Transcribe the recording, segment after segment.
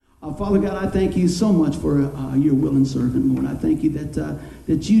Father God, I thank you so much for your willing servant, Lord. I thank you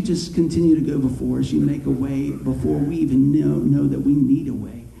that you just continue to go before us. You make a way before we even know that we need a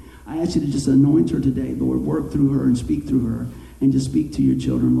way. I ask you to just anoint her today, Lord. Work through her and speak through her and just speak to your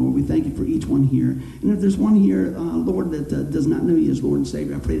children, Lord. We thank you for each one here. And if there's one here, Lord, that does not know you as Lord and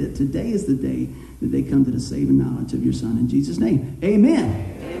Savior, I pray that today is the day that they come to the saving knowledge of your Son. In Jesus' name,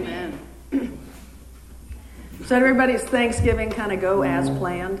 amen. Amen. So everybody's Thanksgiving kind of go as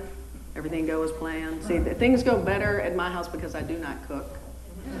planned? Everything go as planned? See, things go better at my house because I do not cook.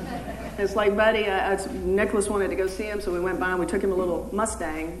 It's like Buddy, Nicholas wanted to go see him, so we went by and we took him a little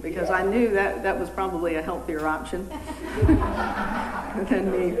Mustang because I knew that was probably a healthier option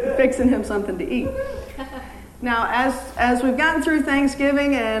than me fixing him something to eat. Now, as we've gotten through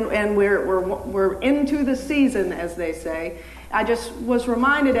Thanksgiving and we're into the season, as they say, I just was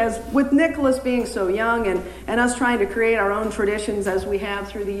reminded, as with Nicholas being so young and us trying to create our own traditions as we have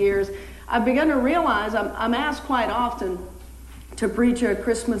through the years, I've begun to realize I'm asked quite often to preach a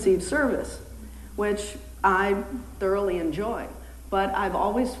Christmas Eve service, which I thoroughly enjoy. But I've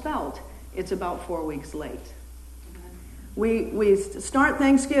always felt it's about 4 weeks late. We start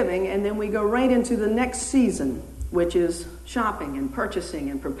Thanksgiving and then we go right into the next season, which is shopping and purchasing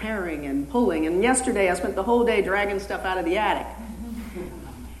and preparing and pulling. And yesterday I spent the whole day dragging stuff out of the attic.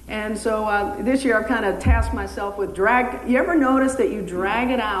 And so this year I've kind of tasked myself with drag. You ever notice that you drag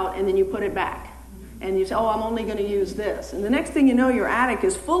it out and then you put it back? And you say, oh, I'm only going to use this. And the next thing you know, your attic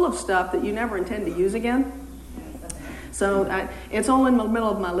is full of stuff that you never intend to use again. So it's all in the middle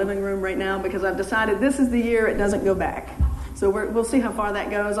of my living room right now because I've decided this is the year it doesn't go back. So we'll see how far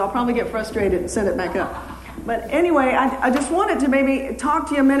that goes. I'll probably get frustrated and send it back up. But anyway, I just wanted to maybe talk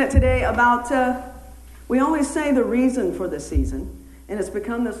to you a minute today about, we always say the reason for the season, and it's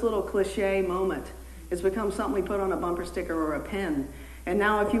become this little cliche moment. It's become something we put on a bumper sticker or a pen. And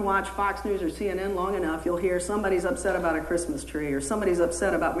now if you watch Fox News or CNN long enough, you'll hear somebody's upset about a Christmas tree or somebody's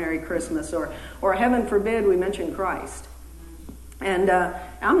upset about Merry Christmas or heaven forbid we mention Christ. And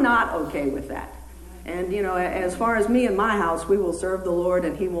I'm not okay with that. And, you know, as far as me and my house, we will serve the Lord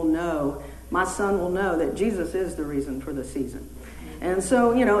and he will know, my son will know that Jesus is the reason for the season. And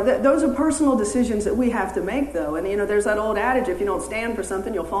so, you know, those are personal decisions that we have to make, though. And, you know, there's that old adage, if you don't stand for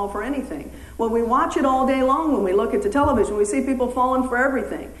something, you'll fall for anything. Well, we watch it all day long when we look at the television. We see people falling for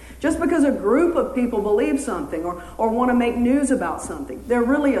everything. Just because a group of people believe something or want to make news about something, they're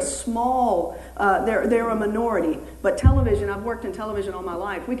really a small, they're a minority. But television, I've worked in television all my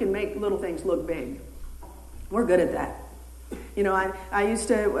life. We can make little things look big. We're good at that. You know, I used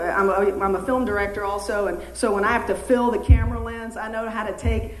to, I'm a film director also, and so when I have to fill the camera lens, I know how to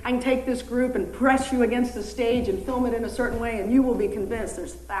I can take this group and press you against the stage and film it in a certain way, and you will be convinced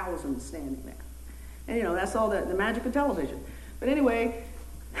there's thousands standing there. And, you know, that's all the magic of television. But anyway,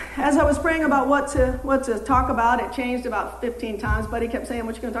 as I was praying about what to talk about, it changed about 15 times. Buddy kept saying,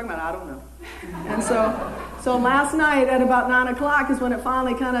 what you going to talk about? I don't know. And so last night at about 9 o'clock is when it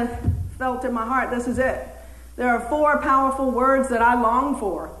finally kind of felt in my heart, this is it. There are 4 powerful words that I long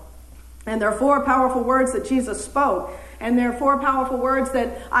for. And there are 4 powerful words that Jesus spoke. And there are 4 powerful words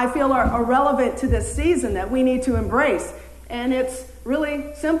that I feel are relevant to this season that we need to embrace. And it's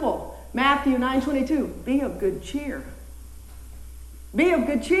really simple. Matthew 9:22, be of good cheer. Be of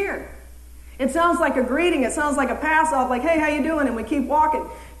good cheer. It sounds like a greeting. It sounds like a pass-off, like, hey, how you doing? And we keep walking.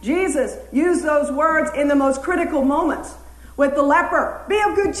 Jesus used those words in the most critical moments. With the leper, be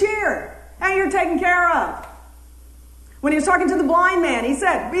of good cheer. Hey, you're taken care of. When he was talking to the blind man, he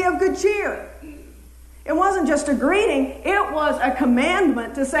said, be of good cheer. It wasn't just a greeting. It was a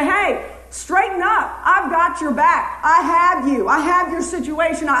commandment to say, hey, straighten up. I've got your back. I have you. I have your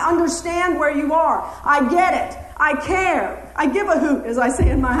situation. I understand where you are. I get it. I care. I give a hoot, as I say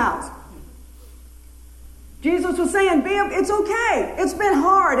in my house. Jesus was saying, it's okay. It's been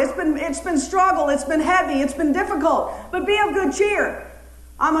hard. It's been struggle. It's been heavy. It's been difficult. But be of good cheer.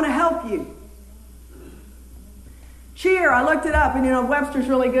 I'm going to help you. Cheer, I looked it up, and you know, Webster's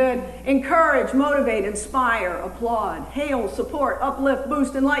really good. Encourage, motivate, inspire, applaud, hail, support, uplift,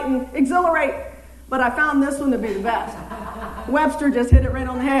 boost, enlighten, exhilarate. But I found this one to be the best. Webster just hit it right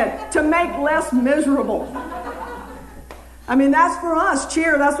on the head. To make less miserable. I mean, that's for us.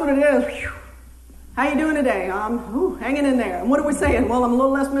 Cheer, that's what it is. Whew. How you doing today? I'm hanging in there. And what are we saying? Well, I'm a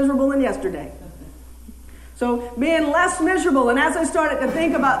little less miserable than yesterday. So being less miserable, and as I started to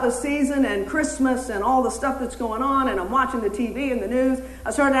think about the season and Christmas and all the stuff that's going on, and I'm watching the TV and the news,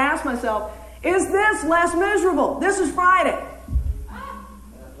 I started to ask myself, is this less miserable? This is Friday.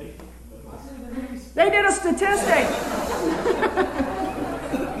 They did a statistic.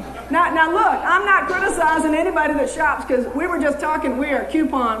 Now look, I'm not criticizing anybody that shops, because we were just talking, we are a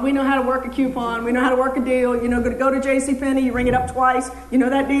coupon. We know how to work a coupon. We know how to work a deal. You know, go to JCPenney, you ring it up twice. You know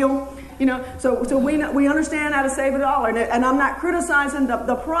that deal? You know, so we understand how to save $1. And I'm not criticizing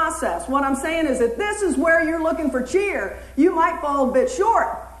the process. What I'm saying is that this is where you're looking for cheer. You might fall a bit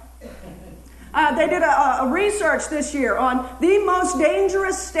short. They did a research this year on the most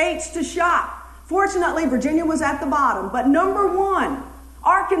dangerous states to shop. Fortunately, Virginia was at the bottom. But number one,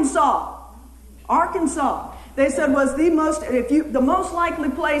 Arkansas. They said was the most likely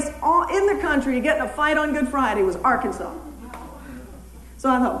place in the country to get in a fight on Good Friday was Arkansas. So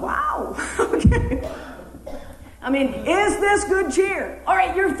I thought, wow, okay. I mean, is this good cheer? All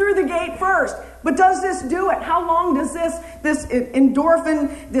right, you're through the gate first. But does this do it? How long does this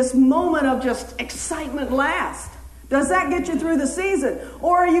endorphin, this moment of just excitement last? Does that get you through the season?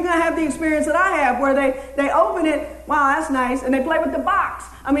 Or are you going to have the experience that I have where they open it, wow, that's nice, and they play with the box?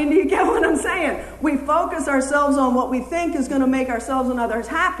 I mean, do you get what I'm saying? We focus ourselves on what we think is going to make ourselves and others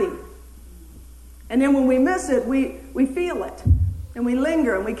happy. And then when we miss it, we feel it. And we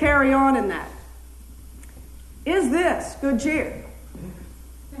linger and we carry on in that. Is this good cheer?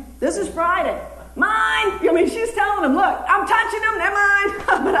 This is Friday. Mine! I mean, she's telling them, look, I'm touching them, they're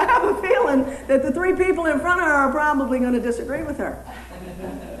mine. But I have a feeling that the three people in front of her are probably going to disagree with her.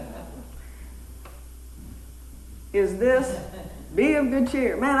 Is this be of good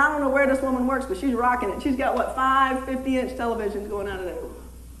cheer? Man, I don't know where this woman works, but she's rocking it. She's got, 5 50-inch televisions going out of there.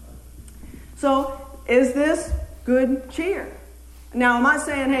 So, is this good cheer? Now, am I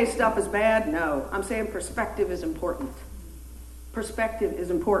saying, hey, stuff is bad? No. I'm saying perspective is important. Perspective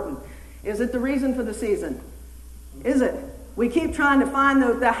is important. Is it the reason for the season? Is it? We keep trying to find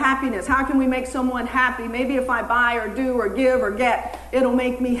the happiness. How can we make someone happy? Maybe if I buy or do or give or get, it'll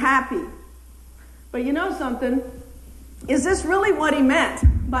make me happy. But you know something? Is this really what he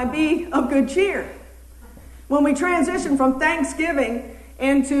meant by be of good cheer? When we transition from Thanksgiving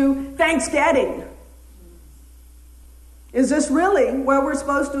into Thanksgetting, is this really where we're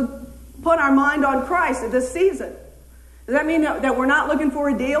supposed to put our mind on Christ at this season? Does that mean that we're not looking for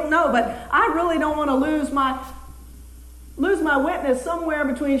a deal? No, but I really don't want to lose my witness somewhere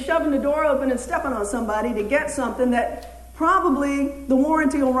between shoving the door open and stepping on somebody to get something that probably the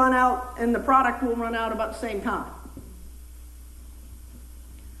warranty will run out and the product will run out about the same time.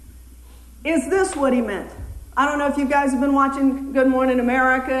 Is this what he meant? I don't know if you guys have been watching Good Morning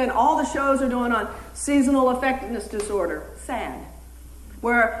America, and all the shows are doing on seasonal affectiveness disorder. Sad.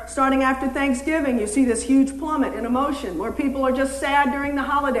 Where starting after Thanksgiving, you see this huge plummet in emotion, where people are just sad during the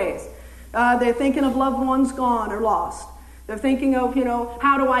holidays. They're thinking of loved ones gone or lost. They're thinking of,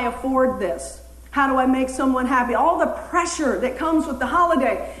 how do I afford this? How do I make someone happy? All the pressure that comes with the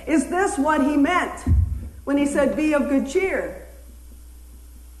holiday. Is this what he meant when he said, be of good cheer?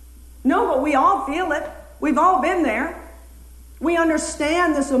 No, but we all feel it. We've all been there. We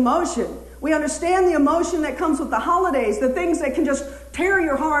understand this emotion. We understand the emotion that comes with the holidays, the things that can just tear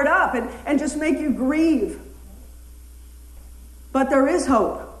your heart up and just make you grieve. But there is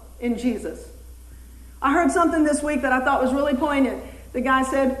hope in Jesus. I heard something this week that I thought was really poignant. The guy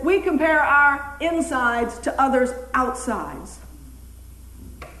said, we compare our insides to others' outsides.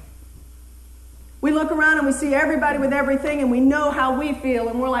 We look around and we see everybody with everything and we know how we feel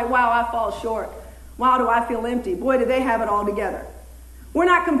and we're like, wow, I fall short. Wow, do I feel empty? Boy, do they have it all together. We're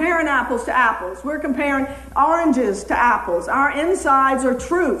not comparing apples to apples. We're comparing oranges to apples. Our insides are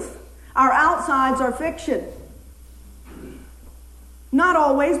truth. Our outsides are fiction. Not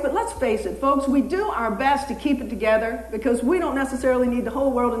always, but let's face it, folks, we do our best to keep it together because we don't necessarily need the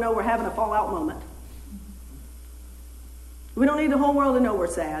whole world to know we're having a fallout moment. We don't need the whole world to know we're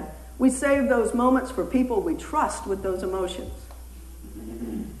sad. We save those moments for people we trust with those emotions.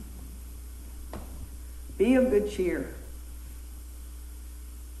 Be of good cheer.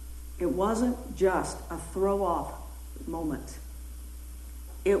 It wasn't just a throw-off moment.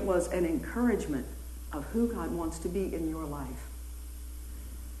 It was an encouragement of who God wants to be in your life.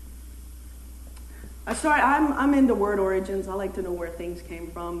 I'm into word origins. I like to know where things came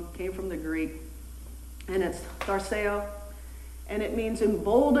from. Came from the Greek. And it's tharseo. And it means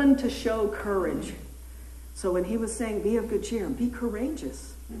emboldened to show courage. So when he was saying, be of good cheer, be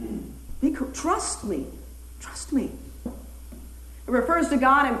courageous. Trust me. Trust me. It refers to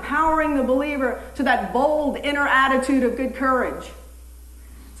God empowering the believer to that bold inner attitude of good courage.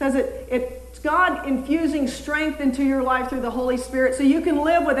 It says it's God infusing strength into your life through the Holy Spirit so you can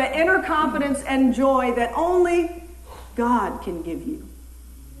live with an inner confidence and joy that only God can give you.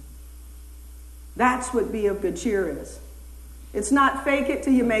 That's what be of good cheer is. It's not fake it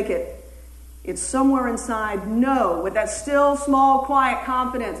till you make it. It's somewhere inside, know with that still, small, quiet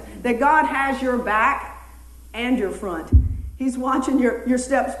confidence that God has your back and your front. He's watching your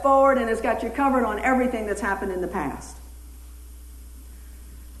steps forward and has got you covered on everything that's happened in the past.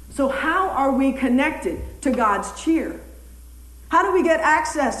 So how are we connected to God's cheer? How do we get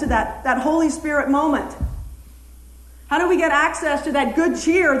access to that Holy Spirit moment? How do we get access to that good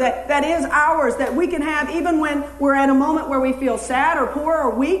cheer that is ours, that we can have even when we're at a moment where we feel sad or poor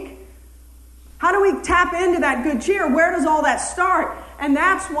or weak? How do we tap into that good cheer? Where does all that start? And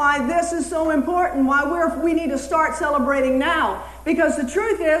that's why this is so important, why we need to start celebrating now. Because the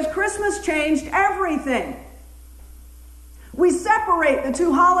truth is, Christmas changed everything. We separate the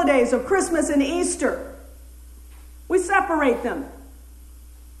two holidays of Christmas and Easter. We separate them.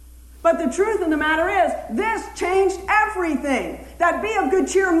 But the truth of the matter is, this changed everything. That Be of Good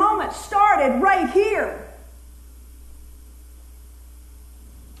Cheer moment started right here.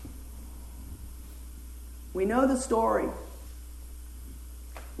 We know the story.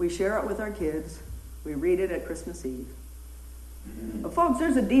 We share it with our kids. We read it at Christmas Eve. But folks,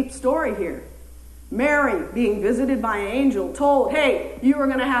 there's a deep story here. Mary, being visited by an angel, told, hey, you are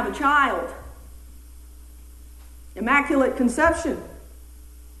going to have a child. Immaculate conception.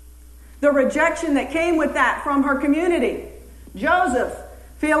 The rejection that came with that from her community. Joseph,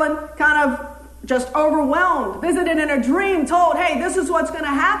 feeling kind of just overwhelmed, visited in a dream, told, hey, this is what's going to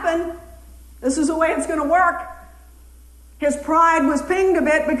happen. This is the way it's going to work. His pride was pinged a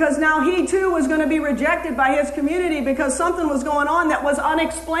bit because now he too was going to be rejected by his community because something was going on that was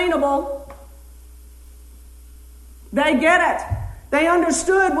unexplainable. They get it. They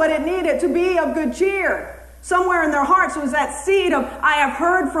understood what it needed to be of good cheer. Somewhere in their hearts was that seed of, I have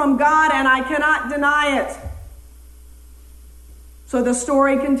heard from God and I cannot deny it. So the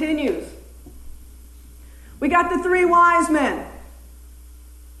story continues. We got the 3 wise men.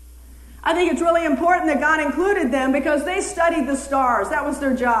 I think it's really important that God included them because they studied the stars. That was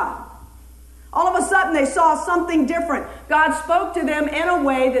their job. All of a sudden they saw something different. God spoke to them in a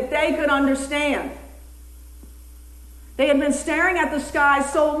way that they could understand. They had been staring at the sky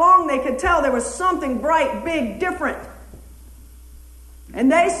so long they could tell there was something bright, big, different. And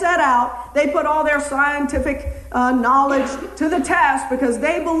they set out, they put all their scientific knowledge to the test because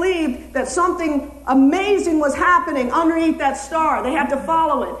they believed that something amazing was happening underneath that star. They had to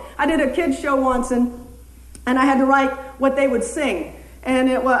follow it. I did a kids show once and I had to write what they would sing. And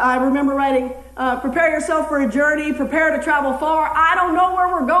I remember writing, prepare yourself for a journey, prepare to travel far. I don't know where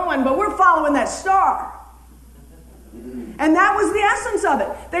we're going, but we're following that star. And that was the essence of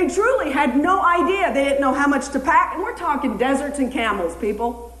it. They truly had no idea. They didn't know how much to pack. And we're talking deserts and camels,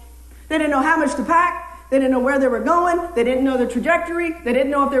 people. They didn't know how much to pack. They didn't know where they were going. They didn't know the trajectory. They didn't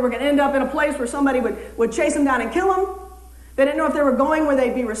know if they were going to end up in a place where somebody would chase them down and kill them. They didn't know if they were going where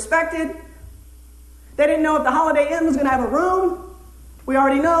they'd be respected. They didn't know if the Holiday Inn was going to have a room. We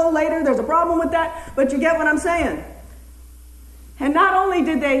already know later there's a problem with that. But you get what I'm saying. And not only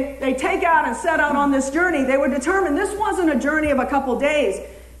did they take out and set out on this journey, they were determined this wasn't a journey of a couple days.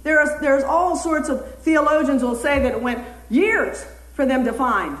 There's all sorts of theologians will say that it went years for them to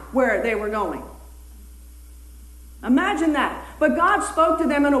find where they were going. Imagine that. But God spoke to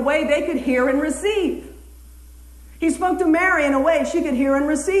them in a way they could hear and receive. He spoke to Mary in a way she could hear and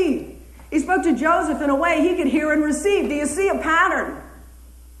receive. He spoke to Joseph in a way he could hear and receive. Do you see a pattern?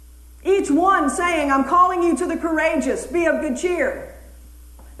 Each one saying, I'm calling you to the courageous. Be of good cheer.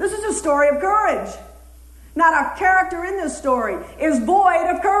 This is a story of courage. Not a character in this story is void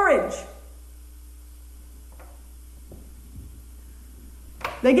of courage.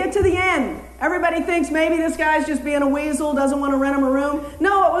 They get to the end. Everybody thinks maybe this guy's just being a weasel, doesn't want to rent him a room.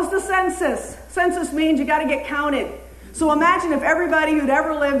 No, it was the census. Census means you got to get counted. So imagine if everybody who'd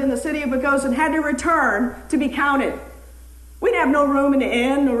ever lived in the city of Poquoson had to return to be counted. We'd have no room in the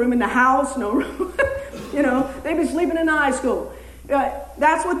inn, no room in the house, no room, they'd be sleeping in the high school.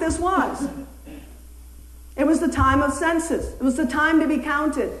 That's what this was. It was the time of census. It was the time to be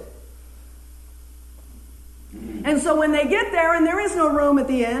counted. And so when they get there and there is no room at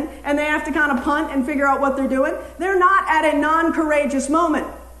the inn and they have to kind of punt and figure out what they're doing, they're not at a non-courageous moment.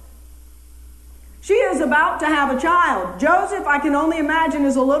 She is about to have a child. Joseph, I can only imagine,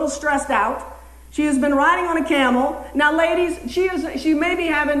 is a little stressed out. She has been riding on a camel. Now, ladies, she may be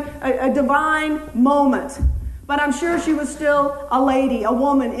having a divine moment, but I'm sure she was still a lady, a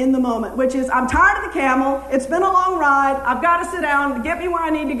woman in the moment, which is, I'm tired of the camel. It's been a long ride. I've got to sit down. Get me where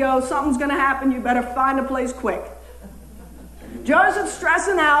I need to go. Something's going to happen. You better find a place quick. Joseph's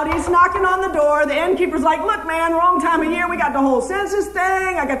stressing out. He's knocking on the door. The innkeeper's like, look, man, wrong time of year. We got the whole census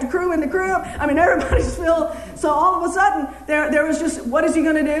thing. I got the crew in the crib. I mean, everybody's filled. So all of a sudden, there was just, what is he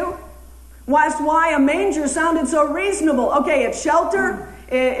going to do? That's why a manger sounded so reasonable. Okay, it's shelter.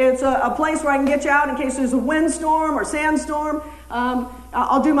 It's a place where I can get you out in case there's a windstorm or sandstorm.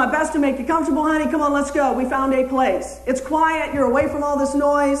 I'll do my best to make you comfortable, honey. Come on, let's go. We found a place. It's quiet. You're away from all this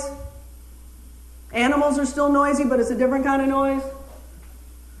noise. Animals are still noisy, but it's a different kind of noise.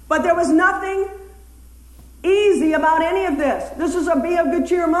 But there was nothing easy about any of this. This was a be of good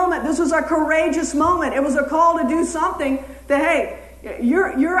cheer moment. This was a courageous moment. It was a call to do something that, hey,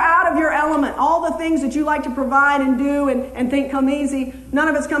 you're out of your element. All the things that you like to provide and do and think come easy, none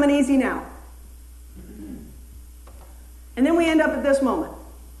of it's coming easy now. And then we end up at this moment.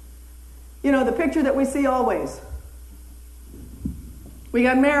 You know, the picture that we see always. We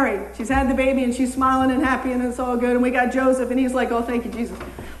got Mary. She's had the baby and she's smiling and happy and it's all good. And we got Joseph and he's like, oh, thank you, Jesus.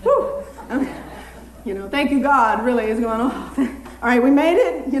 Whew. You know, thank you, God. Really, he's going, oh, all right, we made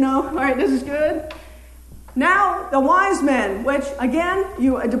it. You know, all right, this is good. Now, the wise men, which, again,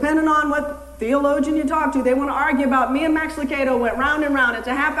 depending on what theologian you talk to, they want to argue about. Me and Max Lucado went round and round. It's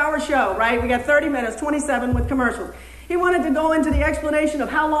a half-hour show, right? We got 30 minutes, 27 with commercials. He wanted to go into the explanation of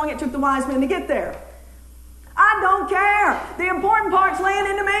how long it took the wise men to get there. I don't care. The important part's laying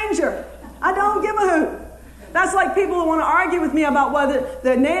in the manger. I don't give a hoot. That's like people who want to argue with me about whether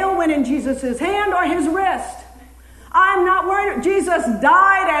the nail went in Jesus' hand or his wrist. I'm not worried. Jesus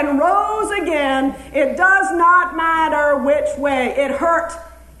died and rose again. It does not matter which way. It hurt.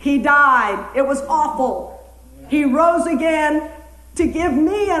 He died. It was awful. He rose again to give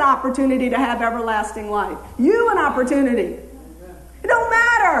me an opportunity to have everlasting life. You an opportunity. It don't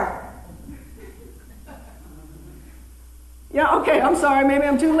matter. Yeah, okay, I'm sorry. Maybe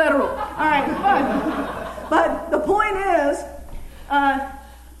I'm too literal. All right, but the point is,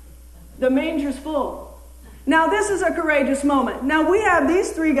 the manger's full. Now, this is a courageous moment. Now, we have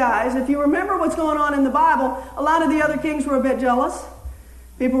these three guys. If you remember what's going on in the Bible, a lot of the other kings were a bit jealous.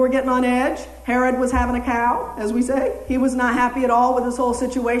 People were getting on edge. Herod was having a cow, as we say. He was not happy at all with this whole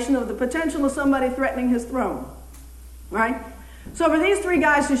situation of the potential of somebody threatening his throne. Right? So for these three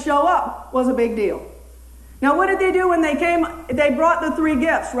guys to show up was a big deal. Now, what did they do when they came? They brought the three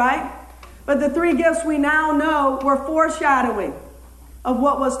gifts, right? But the three gifts we now know were foreshadowing of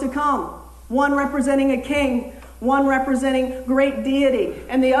what was to come. One representing a king, one representing great deity,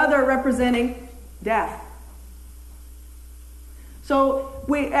 and the other representing death. So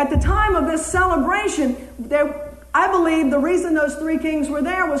at the time of this celebration, I believe the reason those three kings were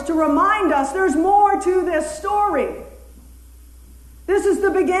there was to remind us there's more to this story. This is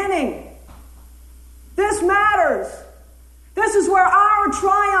the beginning. This matters. This is where our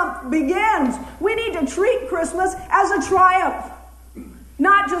triumph begins. We need to treat Christmas as a triumph.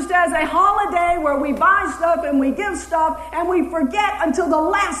 Not just as a holiday where we buy stuff and we give stuff and we forget until the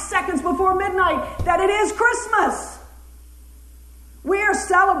last seconds before midnight that it is Christmas. We are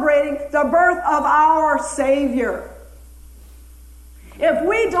celebrating the birth of our Savior. If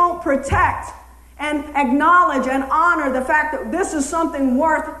we don't protect and acknowledge and honor the fact that this is something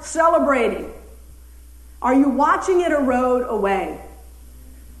worth celebrating, are you watching it erode away?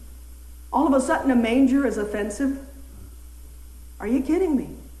 All of a sudden a manger is offensive? Are you kidding me?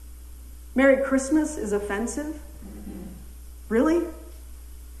 Merry Christmas is offensive? Really?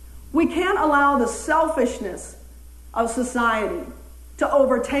 We can't allow the selfishness of society to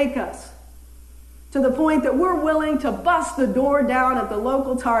overtake us to the point that we're willing to bust the door down at the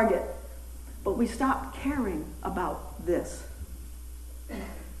local Target, but we stop caring about this.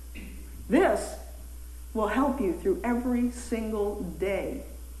 This will help you through every single day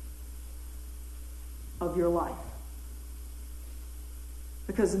of your life.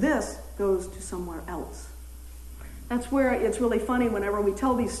 Because this goes to somewhere else. That's where it's really funny whenever we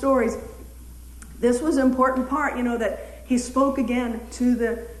tell these stories. This was an important part, that he spoke again to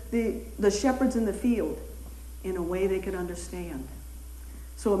the shepherds in the field in a way they could understand.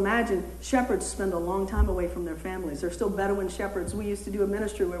 So imagine, shepherds spend a long time away from their families. They're still Bedouin shepherds. We used to do a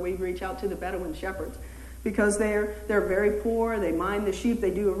ministry where we'd reach out to the Bedouin shepherds because they're very poor. They mind the sheep.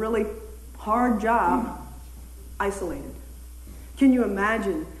 They do a really hard job, isolated. Can you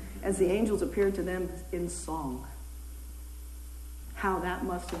imagine, as the angels appeared to them in song, how that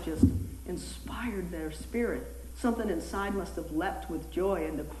must have just inspired their spirit? Something inside must have leapt with joy,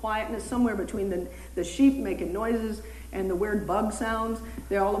 and the quietness somewhere between the sheep making noises and the weird bug sounds.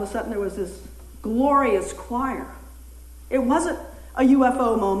 All of a sudden there was this glorious choir. It wasn't a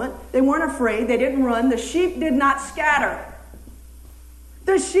UFO moment. They weren't afraid. They didn't run. The sheep did not scatter.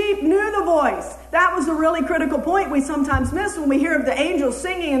 The sheep knew the voice. That was a really critical point we sometimes miss when we hear of the angels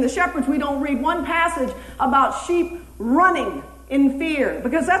singing and the shepherds. We don't read one passage about sheep running in fear,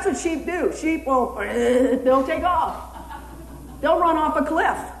 because that's what sheep do. Sheep they'll take off. They'll run off a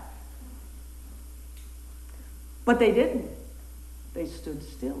cliff. But they didn't. They stood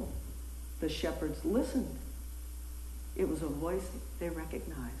still. The shepherds listened. It was a voice they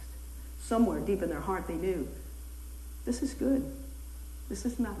recognized. Somewhere deep in their heart they knew, this is good. This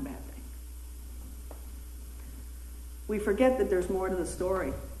is not a bad thing. We forget that there's more to the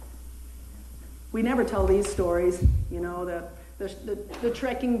story. We never tell these stories, the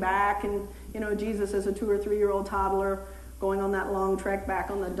trekking back and, Jesus as a 2 or 3-year-old toddler going on that long trek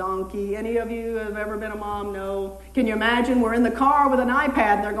back on the donkey. Any of you have ever been a mom? No. Can you imagine? We're in the car with an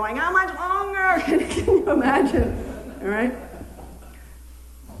iPad and they're going, how much longer? Can you imagine? All right?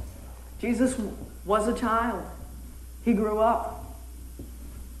 Jesus was a child. He grew up.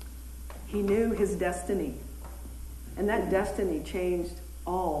 He knew his destiny. And that destiny changed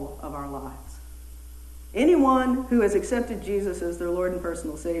all of our lives. Anyone who has accepted Jesus as their Lord and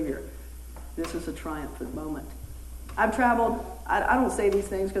personal Savior, this is a triumphant moment. I've traveled, I don't say these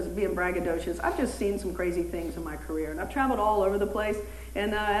things because of being braggadocious. I've just seen some crazy things in my career. And I've traveled all over the place.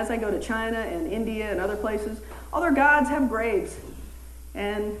 And as I go to China and India and other places, all their gods have graves.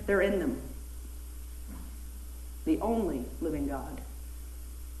 And they're in them. The only living God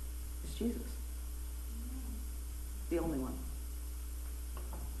is Jesus. The only one.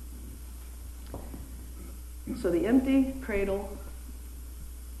 So the empty cradle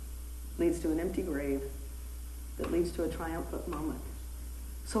leads to an empty grave that leads to a triumphant moment.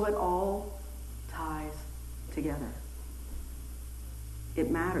 So it all ties together.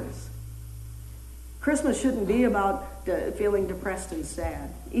 It matters. Christmas shouldn't be about feeling depressed and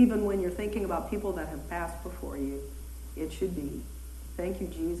sad. Even when you're thinking about people that have passed before you, it should be, thank you,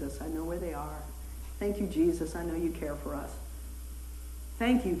 Jesus, I know where they are. Thank you, Jesus, I know you care for us.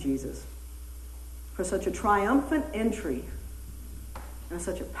 Thank you, Jesus, for such a triumphant entry and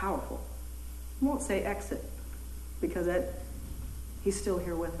such a powerful, I won't say exit, because he's still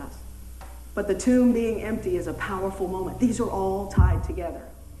here with us. But the tomb being empty is a powerful moment. These are all tied together.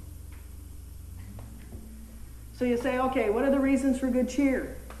 So you say, okay, what are the reasons for good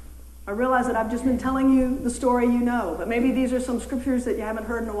cheer? I realize that I've just been telling you the story you know, but maybe these are some scriptures that you haven't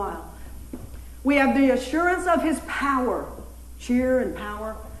heard in a while. We have the assurance of his power, cheer and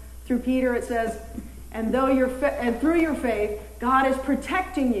power. Through Peter it says, and through your faith, God is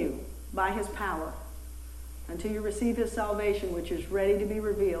protecting you by his power until you receive his salvation, which is ready to be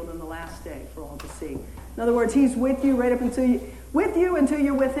revealed in the last day for all to see. In other words, he's with you right up until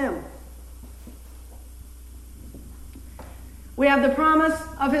you're with him. We have the promise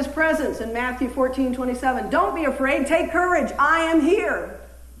of his presence in Matthew 14:27. Don't be afraid, take courage, I am here.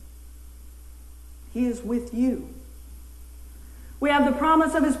 He is with you. We have the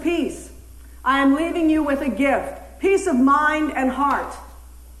promise of his peace. I am leaving you with a gift, peace of mind and heart.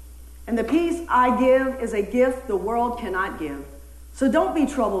 And the peace I give is a gift the world cannot give. So don't be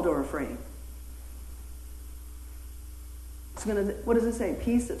troubled or afraid. What does it say?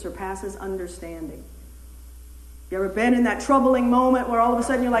 Peace that surpasses understanding. You ever been in that troubling moment where all of a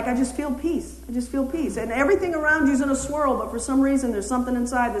sudden you're like, I just feel peace. I just feel peace. And everything around you is in a swirl, but for some reason there's something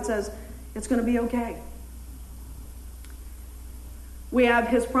inside that says, it's going to be okay. We have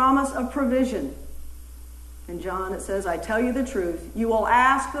his promise of provision. In John it says, I tell you the truth. You will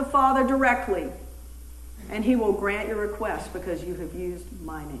ask the Father directly, and he will grant your request because you have used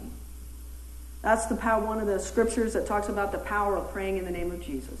my name. That's the power, one of the scriptures that talks about the power of praying in the name of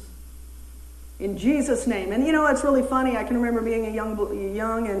Jesus. In Jesus' name. And it's really funny. I can remember being a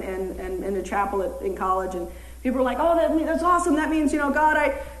young and in a chapel in college, and people were like, oh, that's awesome. That means, God,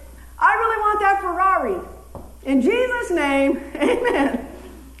 I really want that Ferrari. In Jesus' name, amen.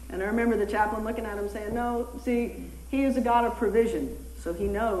 And I remember the chaplain looking at him saying, no, see, he is a God of provision, so he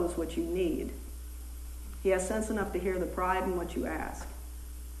knows what you need. He has sense enough to hear the pride in what you ask.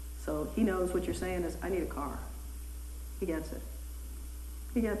 So he knows what you're saying is, I need a car. He gets it.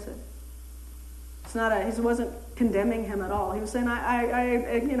 He gets it. He wasn't condemning him at all. He was saying,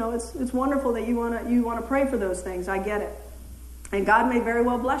 it's wonderful that you want to pray for those things. I get it. And God may very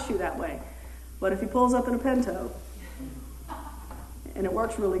well bless you that way. But if he pulls up in a Pinto and it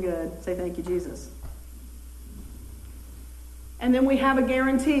works really good, say thank you, Jesus. And then we have a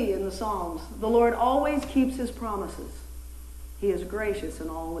guarantee in the Psalms. The Lord always keeps his promises. He is gracious in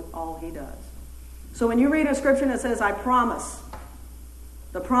all he does. So when you read a scripture that says, I promise,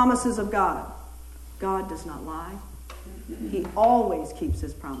 the promises of God, God does not lie. He always keeps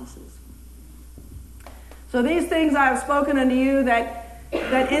his promises. So these things I have spoken unto you,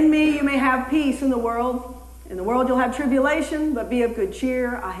 that in me you may have peace in the world. In the world you'll have tribulation, but be of good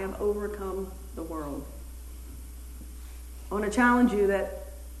cheer. I have overcome the world. I want to challenge you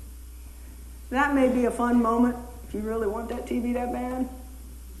that may be a fun moment if you really want that TV that bad.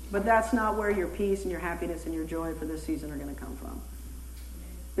 But that's not where your peace and your happiness and your joy for this season are going to come from.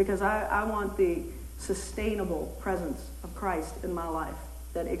 Because I want the sustainable presence of Christ in my life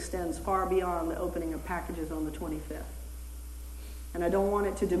that extends far beyond the opening of packages on the 25th. And I don't want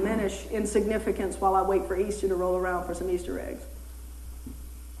it to diminish in significance while I wait for Easter to roll around for some Easter eggs.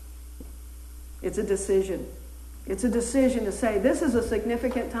 It's a decision. It's a decision to say, this is a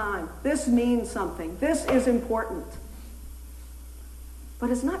significant time. This means something. This is important. But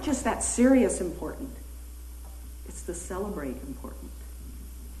it's not just that serious important. It's the celebrate important.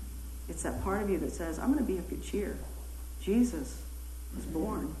 It's that part of you that says, I'm going to be of good cheer. Jesus was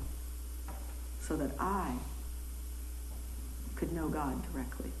born so that I could know God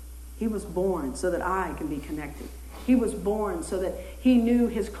directly. He was born so that I can be connected. He was born so that he knew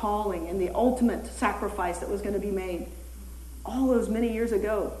his calling and the ultimate sacrifice that was going to be made all those many years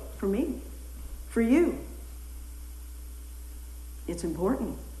ago for me, for you. It's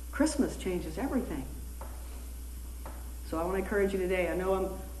important. Christmas changes everything. So I want to encourage you today. I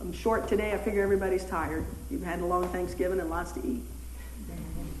know I'm short today. I figure everybody's tired. You've had a long Thanksgiving and lots to eat.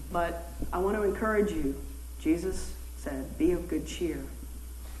 But I want to encourage you. Jesus said, be of good cheer.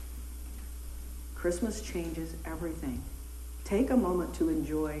 Christmas changes everything. Take a moment to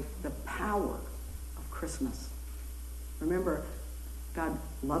enjoy the power of Christmas. Remember, God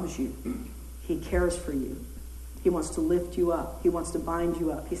loves you. He cares for you. He wants to lift you up. He wants to bind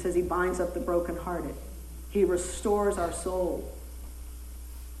you up. He says he binds up the brokenhearted. He restores our soul.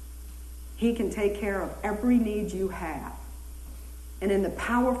 He can take care of every need you have. And in the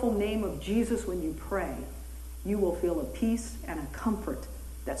powerful name of Jesus, when you pray, you will feel a peace and a comfort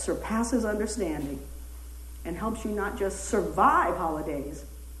that surpasses understanding and helps you not just survive holidays,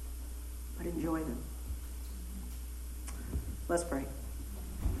 but enjoy them. Let's pray.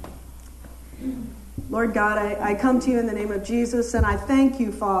 Lord God, I come to you in the name of Jesus, and I thank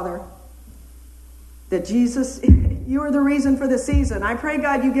you, Father, that Jesus, you are the reason for the season. I pray,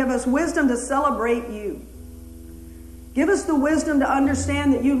 God, you give us wisdom to celebrate you. Give us the wisdom to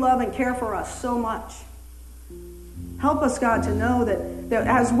understand that you love and care for us so much. Help us, God, to know that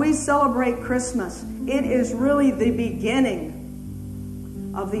as we celebrate Christmas, it is really the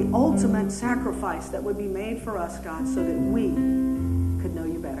beginning of the ultimate sacrifice that would be made for us, God, so that we could know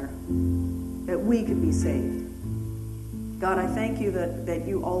you better, that we could be saved. God, I thank you that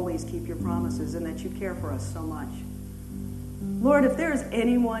you always keep your promises and that you care for us so much. Lord, if there's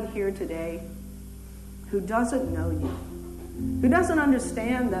anyone here today who doesn't know you, who doesn't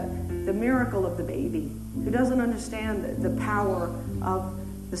understand the miracle of the baby, who doesn't understand the power of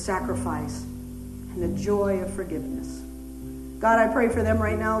the sacrifice and the joy of forgiveness. God, I pray for them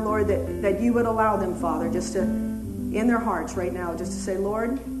right now, Lord, that you would allow them, Father, just to, in their hearts right now, just to say,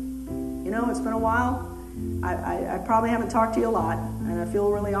 Lord, you know, it's been a while. I probably haven't talked to you a lot, and I feel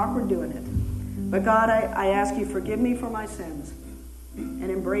really awkward doing it. But God, I ask you, forgive me for my sins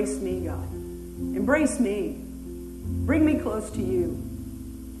and embrace me, God. Embrace me. Bring me close to you.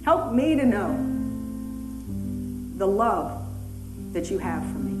 Help me to know the love that you have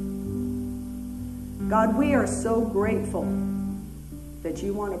for me. God, we are so grateful that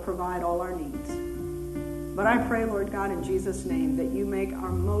you want to provide all our needs. But I pray, Lord God, in Jesus' name, that you make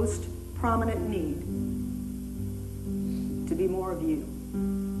our most prominent need to be more of you,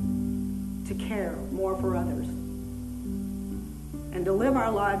 to care more for others, and to live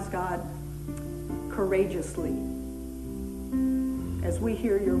our lives, God, courageously as we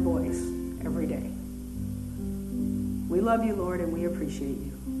hear your voice every day. We love you, Lord, and we appreciate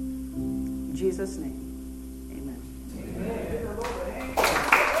you. In Jesus' name.